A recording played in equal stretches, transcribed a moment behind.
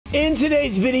In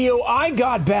today's video, I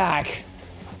got back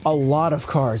a lot of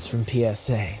cards from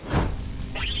PSA.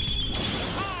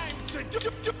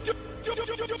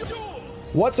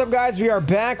 What's up, guys? We are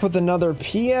back with another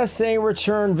PSA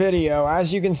return video.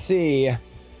 As you can see,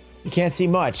 you can't see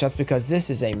much. That's because this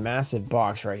is a massive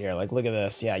box right here. Like, look at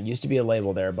this. Yeah, it used to be a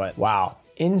label there, but wow.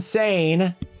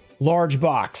 Insane large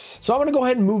box. So I'm gonna go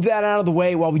ahead and move that out of the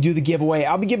way while we do the giveaway.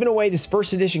 I'll be giving away this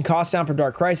first edition Cost Down for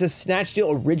Dark Crisis, Snatch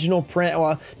Steal original print.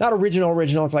 Well, not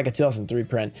original, it's like a 2003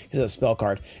 print because it's a spell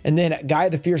card. And then Guy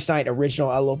the Fierce Knight original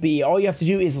LOB. All you have to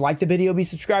do is like the video, be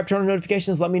subscribed, turn on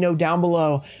notifications, let me know down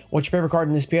below what's your favorite card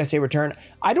in this PSA return.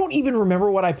 I don't even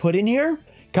remember what I put in here.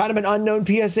 Kind of an unknown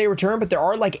PSA return, but there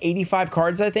are like 85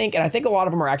 cards, I think, and I think a lot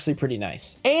of them are actually pretty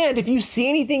nice. And if you see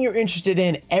anything you're interested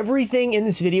in, everything in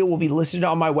this video will be listed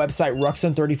on my website,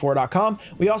 ruxon34.com.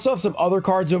 We also have some other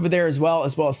cards over there as well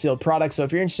as sealed products. So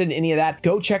if you're interested in any of that,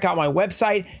 go check out my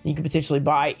website. You can potentially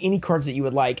buy any cards that you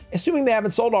would like, assuming they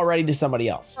haven't sold already to somebody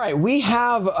else. All right, we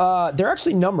have, they're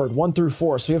actually numbered 1 through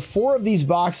 4. So we have 4 of these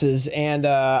boxes, and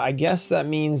I guess that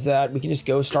means that we can just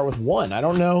go start with 1. I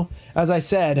don't know, as I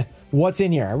said, what's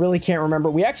in here. I really can't remember.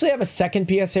 We actually have a second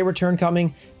PSA return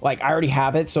coming. Like, I already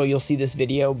have it, so you'll see this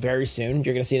video very soon.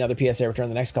 You're gonna see another PSA return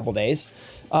the next couple days.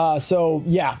 So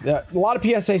yeah, a lot of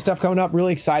PSA stuff coming up.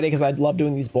 Really excited because I love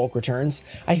doing these bulk returns.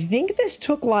 I think this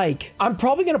took like, I'm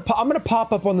gonna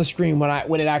pop up on the screen when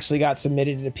it actually got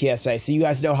submitted into PSA, so you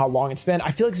guys know how long it's been.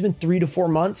 I feel like it's been 3 to 4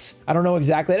 months. I don't know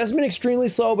exactly. It hasn't been extremely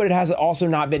slow, but it has also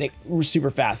not been super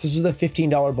fast. This was the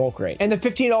 $15 bulk rate, and the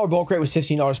 $15 bulk rate was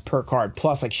 $15 per card,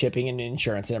 plus like shipping and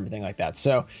insurance and everything like that.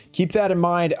 So keep that in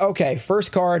mind. Okay,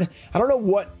 first card. I don't know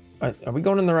what, are we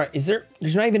going in the right?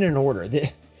 There's not even an order.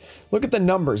 Look at the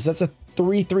numbers. That's a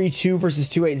 332 versus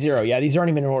 280. Yeah, these aren't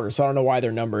even in order, so I don't know why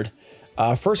they're numbered.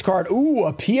 First card, ooh,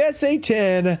 a PSA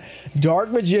 10 Dark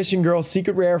Magician Girl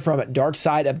Secret Rare from Dark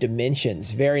Side of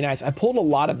Dimensions. Very nice. I pulled a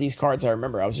lot of these cards. I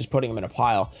remember I was just putting them in a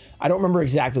pile. I don't remember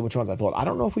exactly which ones I pulled. I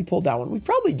don't know if we pulled that one. We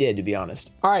probably did, to be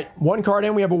honest. All right, 1 card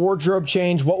in. We have a wardrobe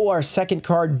change. What will our second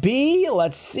card be?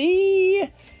 Let's see.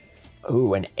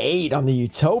 Ooh, an 8 on the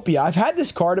Utopia. I've had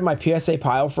this card in my PSA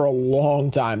pile for a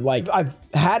long time. Like, I've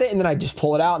had it and then I just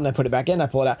pull it out and then put it back in, I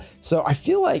pull it out. So I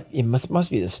feel like it must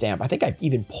be the stamp. I think I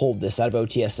even pulled this out of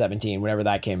OTS 17 whenever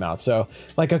that came out. So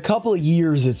like a couple of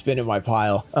years it's been in my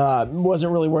pile.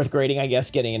 Wasn't really worth grading, I guess,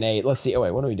 getting an 8. Let's see. Oh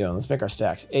wait, what are we doing? Let's make our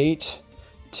stacks. 8,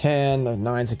 10, the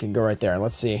 9s that can go right there.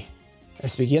 Let's see.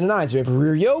 Speaking of 9s, we have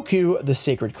Ryoku, the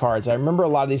Sacred Cards. I remember a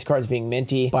lot of these cards being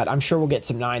minty, but I'm sure we'll get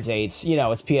some 9s, 8s. You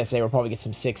know, it's PSA. We'll probably get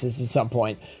some 6s at some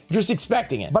point. Just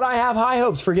expecting it. But I have high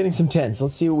hopes for getting some 10s.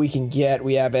 Let's see what we can get.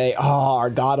 We have a,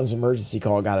 our Gotham's Emergency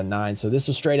Call got a 9. So this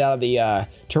was straight out of the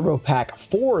Turbo Pack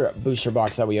 4 booster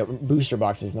box that we opened. Booster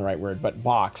box isn't the right word, but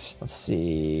box. Let's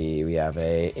see. We have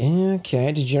a,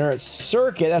 okay, Degenerate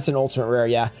Circuit. That's an Ultimate Rare,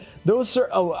 yeah. Those are,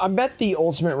 oh, I bet the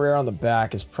Ultimate Rare on the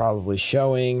back is probably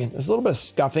showing. There's a little bit of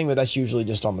scuffing, but that's usually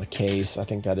just on the case. I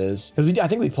think that is. Because I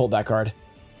think we pulled that card.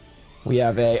 We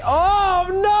have a, oh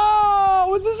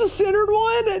no! Was this a centered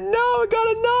one? No, it got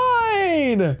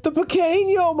a 9! The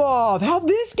Pequeño Moth! How'd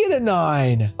this get a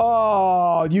 9?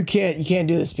 Oh, you can't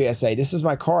do this PSA. This is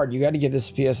my card. You got to give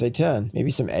this a PSA 10. Maybe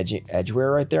some edge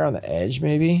wear right there on the edge,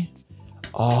 maybe?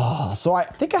 Oh, so I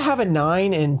think I have a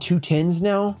 9 and 2 10s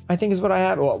now, I think is what I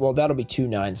have. Well, that'll be 2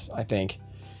 9s, I think.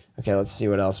 Okay, let's see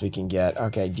what else we can get.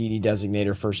 Okay, DD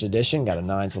Designator First Edition, got a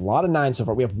 9. So a lot of 9s so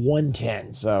far. We have 1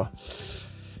 10, so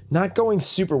not going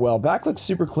super well. Back looks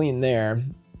super clean there.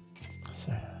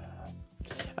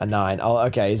 A 9. Oh,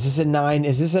 okay, is this a 9?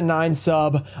 Is this a 9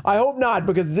 sub? I hope not,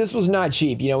 because this was not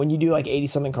cheap. You know, when you do like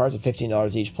 80-something cards at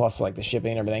 $15 each, plus like the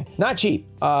shipping and everything. Not cheap.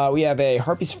 We have a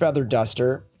Harpy's Feather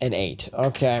Duster, an 8.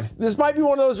 Okay. This might be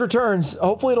one of those returns.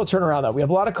 Hopefully it'll turn around though. We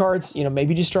have a lot of cards. You know,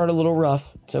 maybe just start a little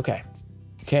rough. It's okay.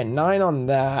 Okay, 9 on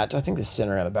that. I think the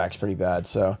center of the back's pretty bad.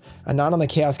 So a 9 on the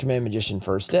Chaos Command Magician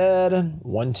First Ed.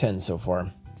 110 so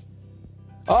far.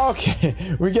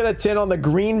 Okay, we get a 10 on the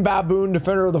Green Baboon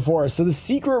Defender of the Forest. So the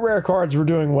secret rare cards were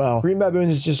doing well. Green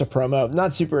Baboon is just a promo,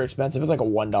 not super expensive. It's like a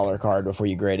 $1 card before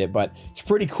you grade it, but it's a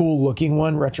pretty cool looking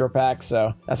one, retro pack.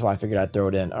 So that's why I figured I'd throw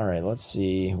it in. All right, let's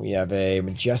see. We have a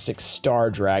Majestic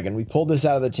Star Dragon. We pulled this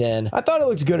out of the tin. I thought it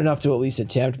looks good enough to at least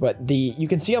attempt, but you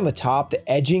can see on the top,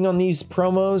 the edging on these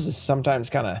promos is sometimes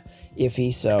kind of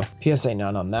iffy. So PSA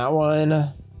none on that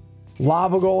one.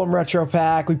 Lava Golem Retro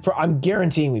Pack. I'm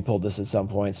guaranteeing we pulled this at some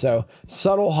point. So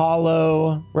Subtle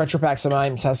Hollow. Retro Pack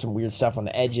sometimes has some weird stuff on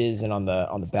the edges and on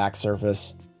the back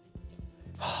surface.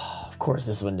 Of course,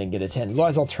 this one didn't get a 10.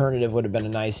 Otherwise, Alternative would have been a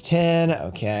nice 10.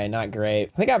 Okay, not great.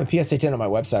 I think I have a PSA 10 on my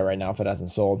website right now if it hasn't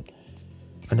sold.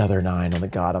 Another 9 on the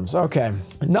Gothams. Okay.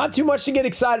 Not too much to get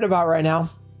excited about right now.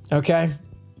 Okay.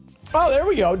 Oh, there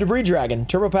we go. Debris Dragon,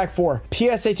 Turbo Pack 4,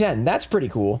 PSA 10. That's pretty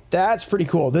cool. That's pretty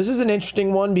cool. This is an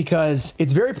interesting one because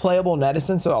it's very playable in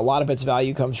Edison, so a lot of its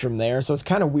value comes from there. So it's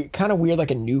kind of weird,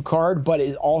 like a new card, but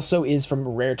it also is from a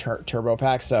rare Turbo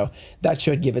Pack, so that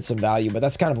should give it some value. But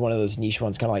that's kind of one of those niche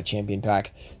ones, kind of like Champion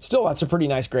Pack. Still, that's a pretty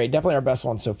nice grade. Definitely our best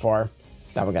one so far.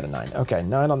 That one got a 9. Okay,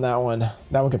 9 on that one.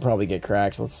 That one could probably get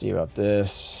cracked. Let's see about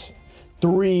this.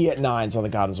 3 9s on the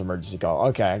Gothams Emergency Call.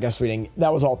 Okay, I guess we didn't.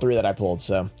 That was all 3 that I pulled,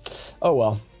 so. Oh,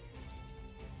 well.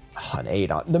 Oh, an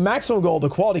 8 on. The maximum gold, the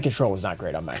quality control was not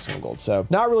great on maximum gold, so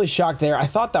not really shocked there. I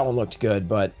thought that one looked good,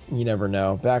 but you never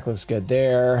know. Back looks good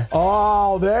there.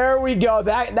 Oh, there we go.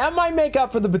 That might make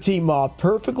up for the Petite Moth.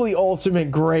 Perfectly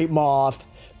Ultimate Great Moth.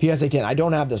 PSA 10. I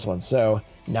don't have this one, so.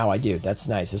 Now I do. That's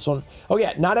nice. This one. Oh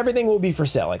yeah, not everything will be for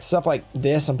sale. Like stuff like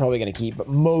this I'm probably going to keep, but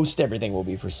most everything will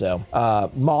be for sale.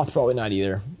 Moth probably not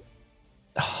either.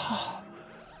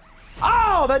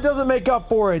 Oh, that doesn't make up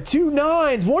for it. 2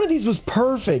 9s. One of these was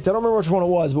perfect. I don't remember which one it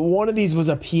was, but one of these was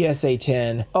a PSA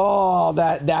 10. Oh,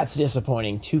 that's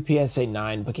disappointing. 2 PSA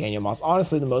 9 Pequeño Moss.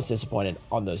 Honestly, the most disappointed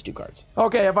on those 2 cards.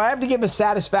 Okay, if I have to give a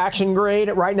satisfaction grade,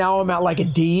 right now I'm at like a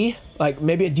D. Like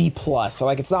maybe a D+. So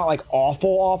like it's not like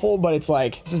awful, but it's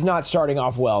like this is not starting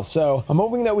off well. So I'm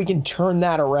hoping that we can turn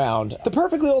that around. The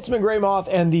Perfectly Ultimate Gray Moth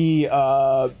and the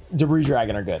Debris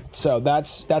Dragon are good. So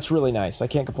that's really nice. I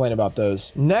can't complain about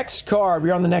those. Next card,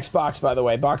 we're on the next box, by the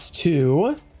way. Box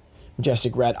 2.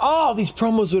 Majestic Red. Oh, these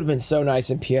promos would have been so nice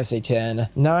in PSA 10.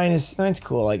 9's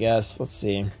cool, I guess. Let's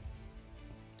see.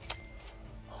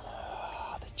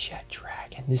 Oh, the Jet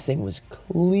Dragon. This thing was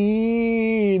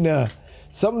clean.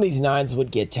 Some of these 9s would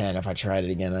get 10 if I tried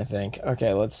it again, I think.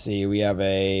 Okay, let's see. We have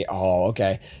a... Oh,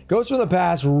 okay. Ghost from the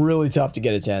Past, really tough to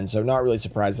get a 10, so not really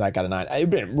surprised that got a 9.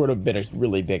 It would have been a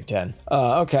really big 10.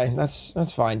 Okay,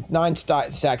 that's fine. 9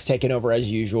 stacks taken over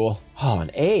as usual. Oh,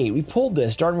 an 8. We pulled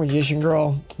this. Dark Magician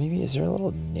Girl. Maybe, is there a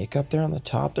little nick up there on the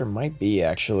top? There might be,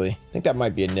 actually. I think that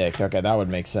might be a nick. Okay, that would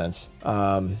make sense.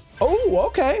 Oh,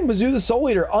 okay. Mizzou the Soul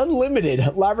Eater.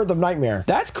 Unlimited. Labyrinth of Nightmare.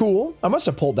 That's cool. I must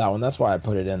have pulled that one. That's why I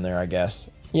put it in there, I guess.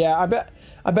 Yeah, I bet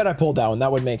I pulled that one.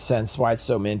 That would make sense why it's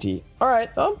so minty. All right.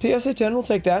 Oh, PSA 10. We'll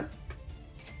take that.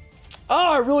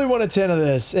 Oh, I really want a 10 of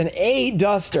this. An 8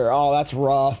 Duster. Oh, that's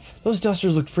rough. Those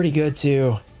Dusters looked pretty good,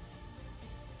 too.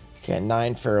 Okay,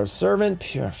 9 Pharaoh Servant.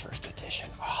 Pure First Edition.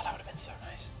 Oh, that would have been so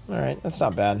nice. All right. That's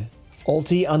not bad.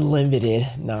 Ulti Unlimited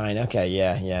 9. Okay,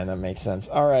 yeah, that makes sense.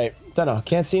 All right, don't know.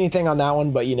 Can't see anything on that one,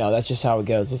 but you know, that's just how it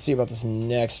goes. Let's see about this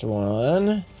next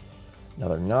one.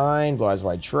 Another 9. Blue Eyes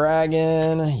White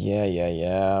Dragon.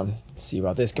 Yeah. Let's see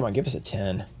about this. Come on, give us a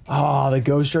 10. Oh, the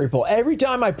Ghost Ray pull. Every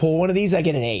time I pull one of these, I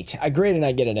get an 8. I grade and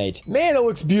I get an 8. Man, it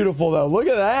looks beautiful, though. Look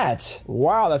at that.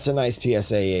 Wow, that's a nice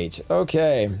PSA 8.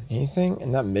 Okay. Anything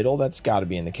in that middle? That's got to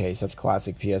be in the case. That's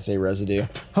classic PSA residue.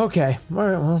 Okay. All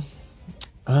right, well.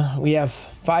 We have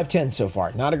 5 10s so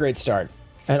far. Not a great start.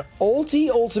 An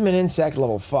Ultimate Insect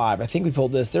level 5. I think we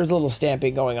pulled this. There's a little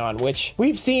stamping going on, which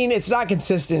we've seen. It's not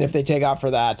consistent if they take off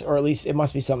for that, or at least it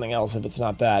must be something else if it's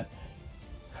not that.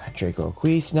 Draco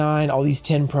Queese 9. All these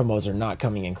 10 promos are not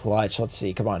coming in clutch. Let's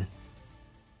see. Come on.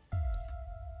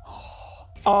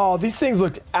 Oh, these things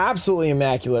looked absolutely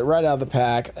immaculate right out of the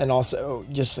pack, and also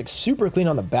just like super clean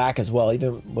on the back as well.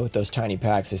 Even with those tiny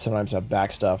packs, they sometimes have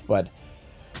back stuff, but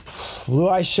Blue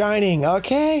Eye Shining.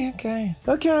 Okay,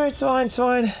 it's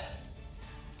fine.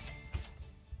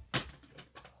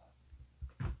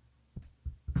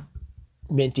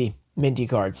 Minty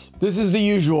cards. This is the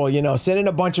usual, you know, send in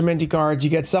a bunch of minty cards. You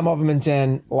get some of them in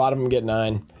 10, a lot of them get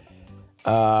 9.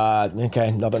 Okay,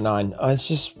 another 9. It's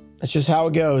just how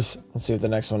it goes. Let's see what the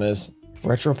next one is.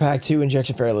 Retro Pack 2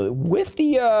 Injection Fairy Lily with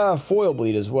the foil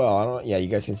bleed as well. Yeah, you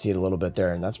guys can see it a little bit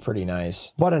there, and that's pretty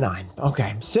nice. But a 9.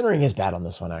 Okay, centering is bad on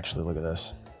this one, actually. Look at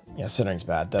this. Yeah, centering's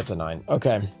bad. That's a 9.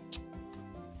 Okay.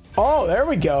 Oh, there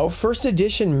we go. First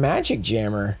edition Magic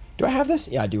Jammer. Do I have this?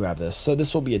 Yeah, I do have this. So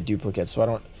this will be a duplicate, so I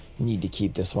don't need to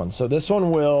keep this one. So this one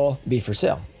will be for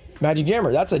sale. Magic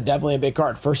Jammer. That's definitely a big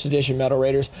card. First edition Metal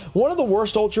Raiders. One of the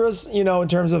worst ultras, you know, in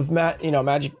terms of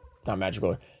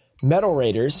Metal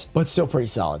Raiders, but still pretty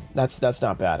solid. That's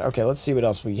not bad. Okay, let's see what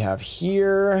else we have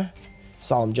here.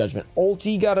 Solemn Judgment.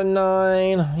 Ulti got a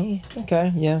 9.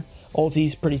 Okay, yeah.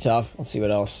 Ulti's pretty tough. Let's see what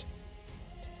else.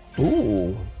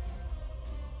 Ooh.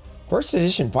 First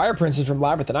edition Fire Princess from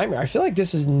Labyrinth of Nightmare. I feel like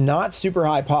this is not super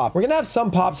high pop. We're gonna have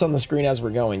some pops on the screen as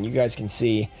we're going. You guys can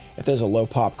see if there's a low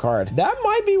pop card. That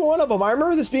might be one of them. I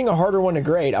remember this being a harder one to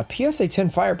grade. A PSA 10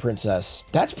 Fire Princess.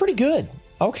 That's pretty good.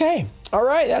 Okay. All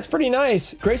right, that's pretty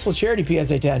nice. Graceful Charity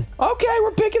PSA 10. Okay,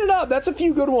 we're picking it up. That's a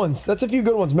few good ones. That's a few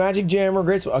good ones. Magic Jammer,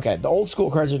 Graceful. Okay, the old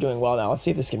school cards are doing well now. Let's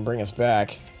see if this can bring us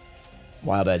back.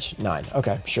 Wild Edge, 9.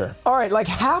 Okay, sure. All right, like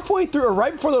halfway through, or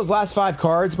right before those last 5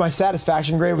 cards, my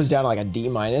satisfaction grade was down to like a D-,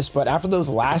 but after those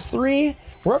last 3,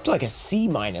 we're up to like a C-.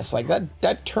 Like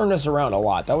that turned us around a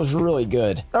lot. That was really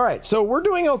good. All right, so we're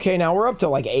doing okay now. We're up to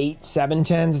like 8, 7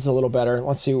 10s. It's a little better.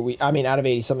 Let's see what we, I mean, out of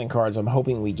 80 something cards, I'm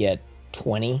hoping we get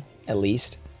 20 at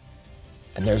least.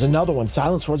 And there's another one,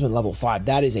 Silent Swordsman level 5.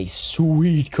 That is a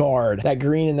sweet card. That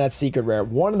green and that secret rare,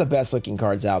 one of the best looking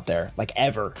cards out there, like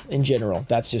ever in general.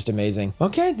 That's just amazing.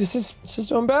 Okay, this is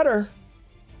doing better.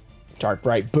 Dark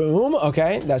Bright, boom.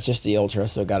 Okay, that's just the Ultra,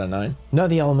 so got a 9. None of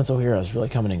the Elemental Heroes really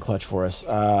coming in clutch for us.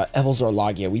 Evel's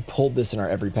Orlagia, we pulled this in our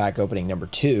every pack opening number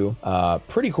 2.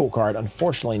 Pretty cool card.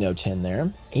 Unfortunately, no 10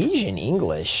 there. Asian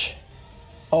English.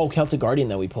 Oh, Celtic Guardian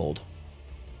that we pulled.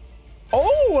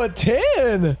 Oh, a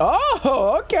 10.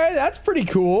 Oh, okay. That's pretty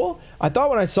cool. I thought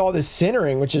when I saw this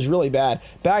centering, which is really bad,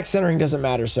 back centering doesn't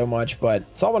matter so much, but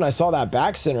I thought when I saw that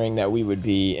back centering that we would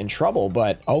be in trouble,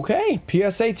 but okay.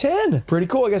 PSA 10. Pretty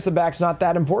cool. I guess the back's not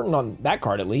that important on that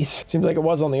card, at least. Seems like it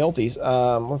was on the ultis.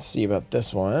 Let's see about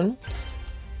this one.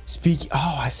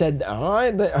 I said, all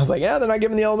right. I was like, yeah, they're not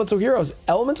giving the Elemental Heroes.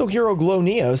 Elemental Hero Glow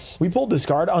Neos. We pulled this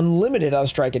card, unlimited out of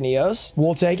Strike of Neos.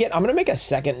 We'll take it. I'm going to make a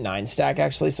second 9 stack,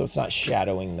 actually, so it's not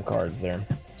shadowing the cards there.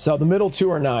 So the middle 2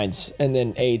 are 9s, and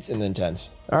then 8s, and then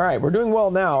 10s. All right, we're doing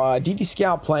well now. DD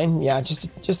Scout playing. Yeah,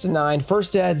 just a 9.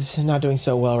 First Ed's not doing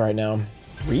so well right now.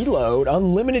 Reload,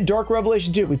 unlimited Dark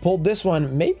Revelation 2. We pulled this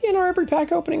one, maybe in our every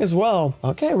pack opening as well.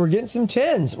 Okay, we're getting some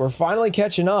 10s. We're finally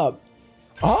catching up.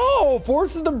 Oh,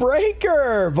 Force of the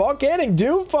Breaker, Volcanic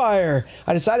Doomfire.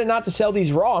 I decided not to sell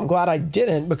these raw. I'm glad I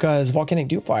didn't because Volcanic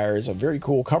Doomfire is a very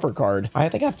cool cover card. I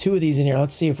think I have 2 of these in here.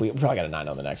 Let's see if we probably got a 9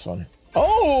 on the next one.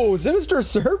 Oh, Sinister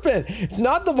Serpent. It's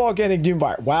not the Volcanic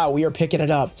Doomfire. Wow, we are picking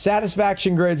it up.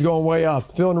 Satisfaction grade's going way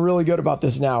up. Feeling really good about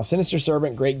this now. Sinister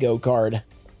Serpent, great go card.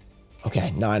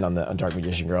 Okay, 9 on the Dark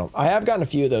Magician Girl. I have gotten a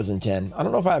few of those in 10. I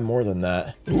don't know if I have more than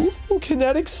that. Ooh,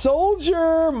 Kinetic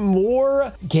Soldier.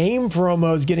 More game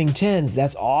promos getting 10s.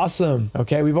 That's awesome.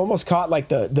 Okay, we've almost caught like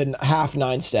the half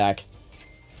 9 stack.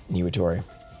 Niwatori.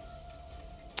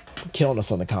 Killing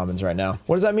us on the commons right now.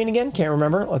 What does that mean again? Can't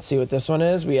remember. Let's see what this one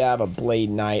is. We have a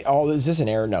Blade Knight. Oh, is this an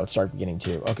error? No, it's Dark Beginning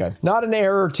 2. Okay. Not an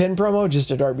error 10 promo,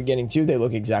 just a Dark Beginning 2. They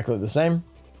look exactly the same.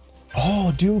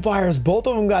 Oh, Doomfires, both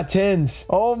of them got 10s.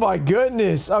 Oh my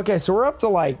goodness. Okay, so we're up to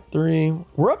like 3.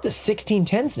 We're up to 16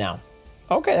 10s now.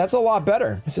 Okay, that's a lot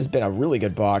better. This has been a really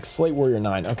good box. Slate Warrior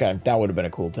 9. Okay, that would have been a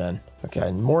cool 10.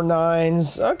 Okay, more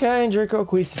 9s. Okay, Draco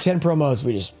Quest, 10 promos.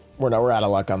 We're out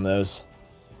of luck on those.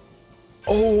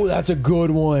 Oh, that's a good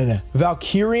one.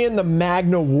 Valkyrian the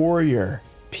Magna Warrior.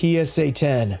 PSA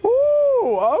 10.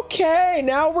 Ooh, okay,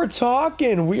 now we're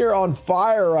talking. We are on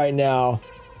fire right now.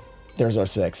 There's our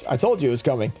 6. I told you it was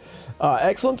coming.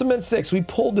 Excellent to mint 6. We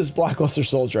pulled this Blackluster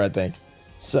Soldier, I think.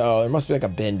 So there must be like a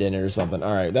bend in it or something.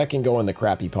 All right, that can go in the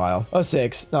crappy pile. A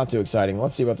 6. Not too exciting.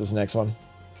 Let's see about this next one.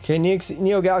 Okay,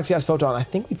 Neo Galaxy S Photon. I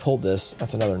think we pulled this.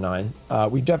 That's another 9.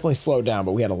 We definitely slowed down,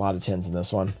 but we had a lot of 10s in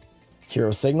this one.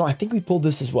 Hero Signal. I think we pulled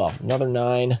this as well. Another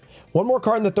 9. One more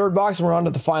card in the 3rd box, and we're on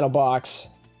to the final box.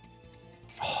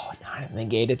 Oh, 9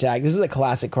 Negate Attack. This is a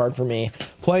classic card for me.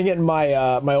 Playing it in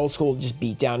my my old school just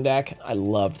beatdown deck. I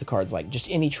love the cards, like just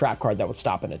any trap card that would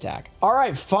stop an attack. All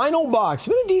right, final box.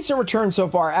 Been a decent return so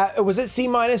far. Was it C-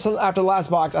 after the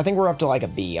last box? I think we're up to like a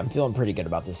B. I'm feeling pretty good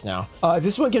about this now. If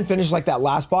this one can finish like that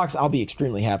last box, I'll be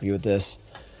extremely happy with this.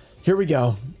 Here we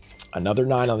go. Another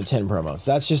 9 on the 10 promos.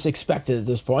 That's just expected at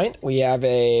this point. We have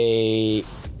a...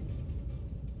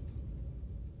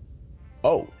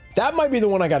 Oh. That might be the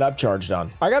one I got upcharged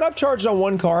on. I got upcharged on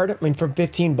one card, I mean, for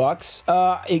 15 bucks.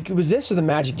 It was this or the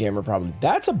Magic Jammer, probably.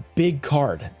 That's a big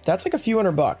card. That's like a few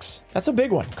 $100. That's a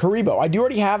big one. Karibo. I do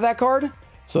already have that card,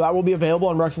 so that will be available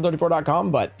on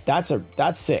Ruxin34.com, but that's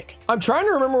sick. I'm trying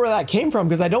to remember where that came from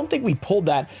because I don't think we pulled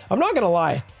that. I'm not gonna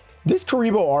lie. This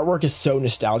Karibo artwork is so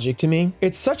nostalgic to me.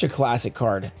 It's such a classic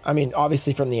card. I mean,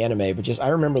 obviously from the anime, but just I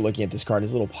remember looking at this card,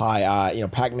 his little pie eye, you know,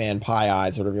 Pac-Man pie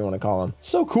eyes, whatever you want to call him.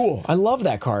 So cool. I love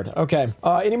that card. Okay.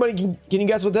 Anybody can you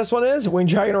guess what this one is?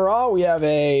 Winged Dragon Raw. We have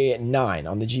a 9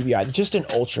 on the GBI. Just an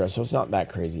Ultra, so it's not that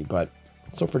crazy, but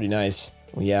it's still pretty nice.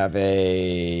 We have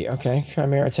a, okay,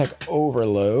 Chimera Tech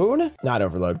Overload. Not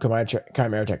Overload,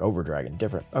 Chimera Tech Overdragon.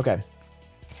 Different. Okay.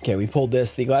 Okay, we pulled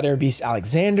this. The Gladiator Beast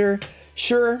Alexander.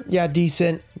 Sure, yeah,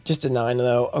 decent. Just a 9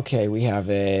 though. Okay, we have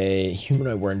a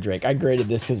Humanoid Worm Drake. I graded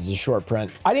this because it's a short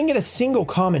print. I didn't get a single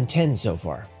common 10 so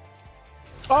far.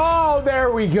 Oh, there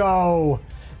we go.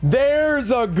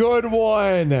 There's a good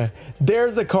one.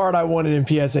 There's a card I wanted in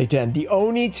PSA 10. The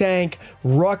Oni Tank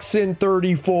Ruxin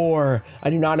 34. I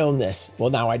do not own this.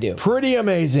 Well, now I do. Pretty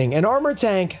amazing. An armor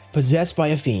tank possessed by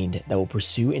a fiend that will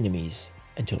pursue enemies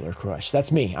until they're crushed.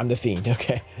 That's me. I'm the fiend.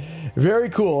 Okay. Very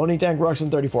cool. Oni Tank Ruxin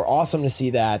 34. Awesome to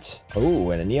see that. Oh,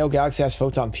 and a Neo Galaxy S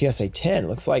Photon PSA 10.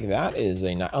 Looks like that is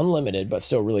a unlimited, but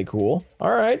still really cool.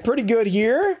 All right. Pretty good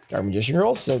here. Dark Magician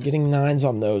Girls. So getting 9s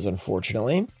on those,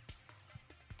 unfortunately.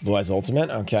 Blue Eyes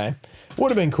Ultimate, okay. Would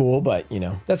have been cool, but you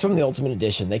know, that's from the Ultimate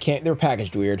Edition. They're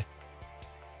packaged weird.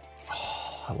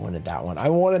 Oh, I wanted that one. I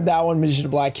wanted that one, Magician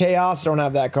of Black Chaos. Don't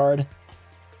have that card.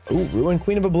 Ooh, Ruin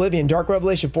Queen of Oblivion, Dark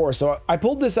Revelation 4. So I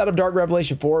pulled this out of Dark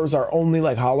Revelation 4. It was our only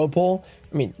like holo pull.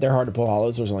 I mean, they're hard to pull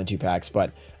holos. There's only 2 packs,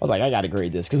 but I was like, I gotta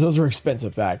grade this because those were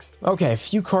expensive packs. Okay, a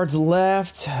few cards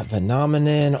left.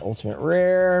 Phenomenon, Ultimate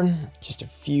Rare. Just a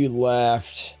few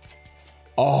left.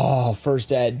 Oh,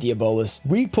 First Ed, Diabolus.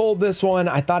 We pulled this one.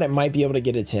 I thought it might be able to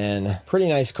get a 10. Pretty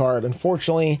nice card.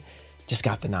 Unfortunately, just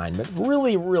got the 9, but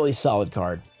really, really solid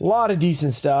card. A lot of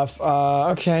decent stuff.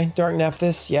 Okay, Dark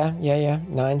Nephthys. Yeah.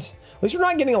 9s. At least we're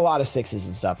not getting a lot of 6s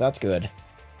and stuff. That's good.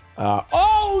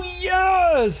 Oh,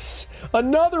 yes!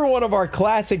 Another one of our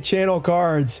classic channel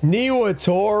cards.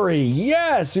 Niwatori.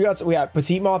 Yes! We got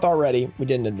Petite Moth already. We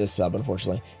didn't do this sub,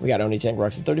 unfortunately. We got Oni Tank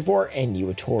Ruxin 34 and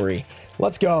Niwatori.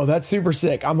 Let's go. That's super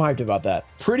sick. I'm hyped about that.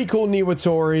 Pretty cool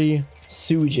Niwatori.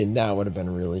 Sujin. That would have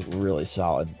been really, really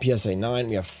solid. PSA 9.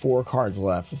 We have 4 cards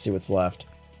left. Let's see what's left.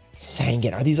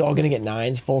 Sangan. Are these all going to get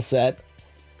 9s full set?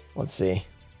 Let's see.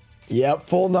 Yep,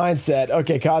 full 9 set.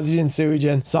 Okay, Kazujin,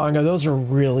 Sujin, Sangha. Those are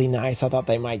really nice. I thought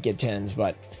they might get 10s,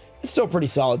 but it's still pretty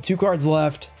solid. 2 cards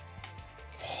left.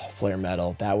 Oh, Flare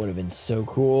Metal. That would have been so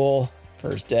cool.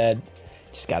 First Dead.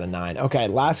 Just got a 9. Okay,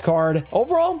 last card.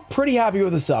 Overall, pretty happy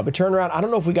with the sub. A turnaround. I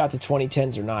don't know if we got to 20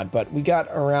 10s or not, but we got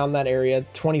around that area,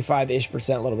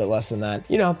 25-ish%, a little bit less than that.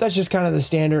 You know, that's just kind of the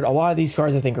standard. A lot of these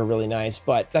cards I think are really nice,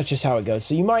 but that's just how it goes.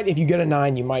 So you might, if you get a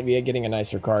 9, you might be getting a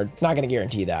nicer card. Not going to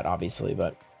guarantee that, obviously,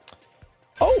 but...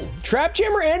 Oh, Trap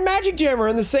Jammer and Magic Jammer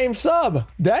in the same sub.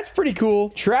 That's pretty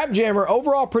cool. Trap Jammer,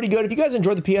 overall pretty good. If you guys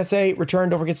enjoyed the PSA return,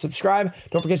 don't forget to subscribe.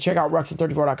 Don't forget to check out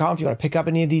Ruxin34.com if you want to pick up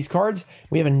any of these cards.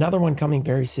 We have another one coming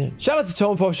very soon. Shout out to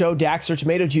Tomefo Show, Daxter,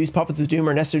 Tomato Juice, Puffins of Doom,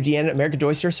 Ernesto Deanna, American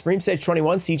Doyster, Supreme Stage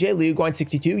 21, CJ, Liu Guan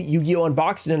 62, Yu-Gi-Oh!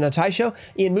 Unboxed, and Natai Show,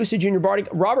 Ian Musa, Jr. Bardic,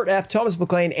 Robert F., Thomas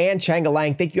McLean, and Changa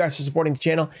Lang. Thank you guys for supporting the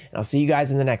channel, and I'll see you guys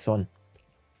in the next one.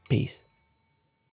 Peace.